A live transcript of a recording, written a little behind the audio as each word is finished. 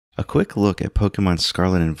A quick look at Pokemon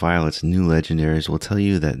Scarlet and Violet's new legendaries will tell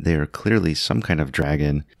you that they are clearly some kind of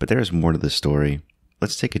dragon, but there is more to the story.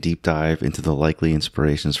 Let's take a deep dive into the likely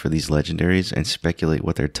inspirations for these legendaries and speculate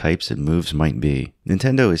what their types and moves might be.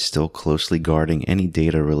 Nintendo is still closely guarding any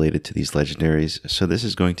data related to these legendaries, so this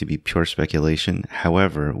is going to be pure speculation.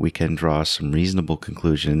 However, we can draw some reasonable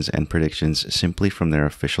conclusions and predictions simply from their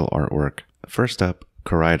official artwork. First up,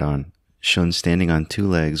 Koraidon. Shown standing on two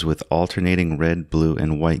legs with alternating red, blue,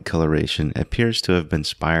 and white coloration, appears to have been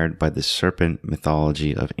inspired by the serpent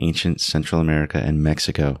mythology of ancient Central America and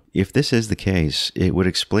Mexico. If this is the case, it would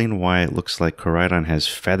explain why it looks like Koraidon has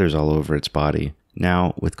feathers all over its body.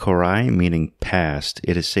 Now, with Korai meaning past,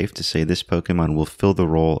 it is safe to say this Pokemon will fill the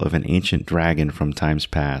role of an ancient dragon from times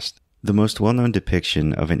past. The most well-known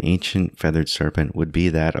depiction of an ancient feathered serpent would be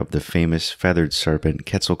that of the famous feathered serpent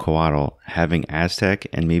Quetzalcoatl, having Aztec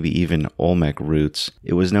and maybe even Olmec roots.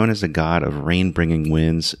 It was known as a god of rain-bringing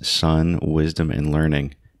winds, sun, wisdom, and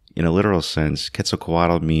learning. In a literal sense,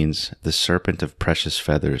 Quetzalcoatl means the serpent of precious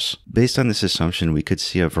feathers. Based on this assumption, we could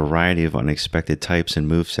see a variety of unexpected types and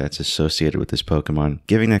movesets associated with this Pokemon.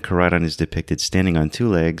 Given that Koraidon is depicted standing on two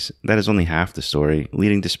legs, that is only half the story,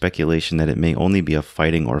 leading to speculation that it may only be a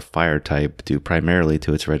fighting or fire type due primarily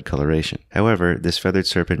to its red coloration. However, this feathered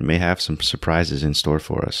serpent may have some surprises in store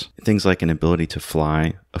for us. Things like an ability to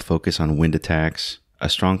fly, a focus on wind attacks, a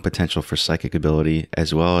strong potential for psychic ability,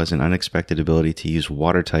 as well as an unexpected ability to use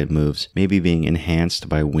water-type moves, maybe being enhanced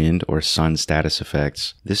by wind or sun status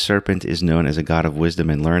effects. This serpent is known as a god of wisdom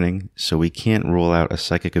and learning, so we can't rule out a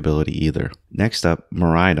psychic ability either. Next up,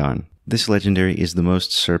 Miraidon. This legendary is the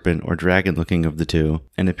most serpent or dragon looking of the two,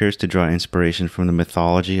 and appears to draw inspiration from the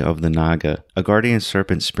mythology of the Naga, a guardian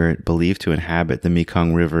serpent spirit believed to inhabit the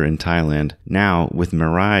Mekong River in Thailand. Now, with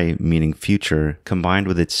Mirai meaning future, combined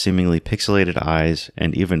with its seemingly pixelated eyes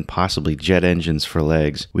and even possibly jet engines for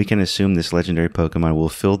legs, we can assume this legendary Pokemon will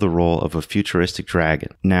fill the role of a futuristic dragon.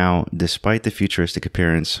 Now, despite the futuristic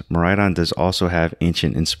appearance, Miraidon does also have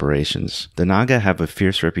ancient inspirations. The Naga have a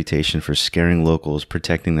fierce reputation for scaring locals,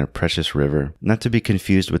 protecting their precious river, not to be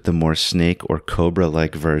confused with the more snake or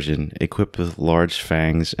cobra-like version, equipped with large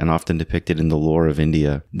fangs and often depicted in the lore of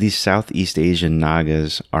India. These Southeast Asian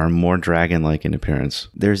Nagas are more dragon-like in appearance.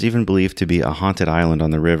 There is even believed to be a haunted island on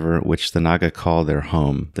the river, which the Naga call their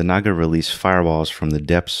home. The Naga release fireballs from the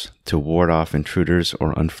depths to ward off intruders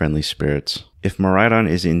or unfriendly spirits. If Miraidon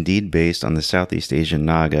is indeed based on the Southeast Asian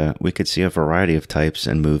Naga, we could see a variety of types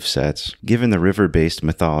and movesets. Given the river-based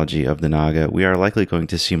mythology of the Naga, we are likely going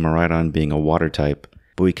to see Miraidon being a water type,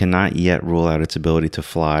 but we cannot yet rule out its ability to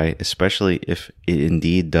fly, especially if it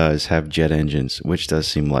indeed does have jet engines, which does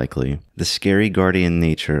seem likely. The scary guardian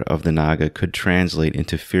nature of the Naga could translate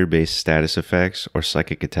into fear-based status effects or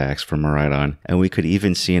psychic attacks for Miraidon, and we could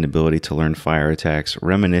even see an ability to learn fire attacks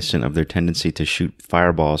reminiscent of their tendency to shoot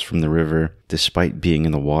fireballs from the river despite being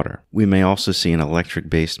in the water. We may also see an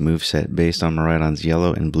electric-based moveset based on Miraidon's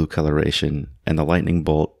yellow and blue coloration, and the lightning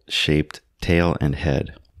bolt-shaped tail and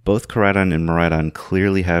head. Both Koraidon and Miraidon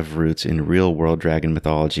clearly have roots in real-world dragon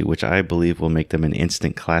mythology, which I believe will make them an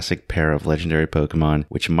instant classic pair of legendary Pokemon,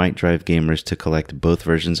 which might drive gamers to collect both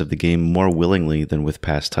versions of the game more willingly than with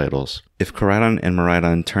past titles. If Koraidon and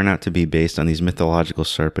Miraidon turn out to be based on these mythological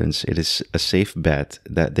serpents, it is a safe bet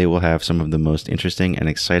that they will have some of the most interesting and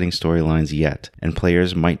exciting storylines yet, and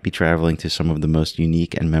players might be traveling to some of the most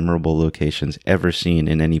unique and memorable locations ever seen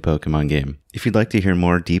in any Pokemon game. If you'd like to hear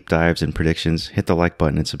more deep dives and predictions, hit the like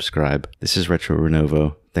button and subscribe. This is Retro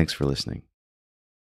Renovo. Thanks for listening.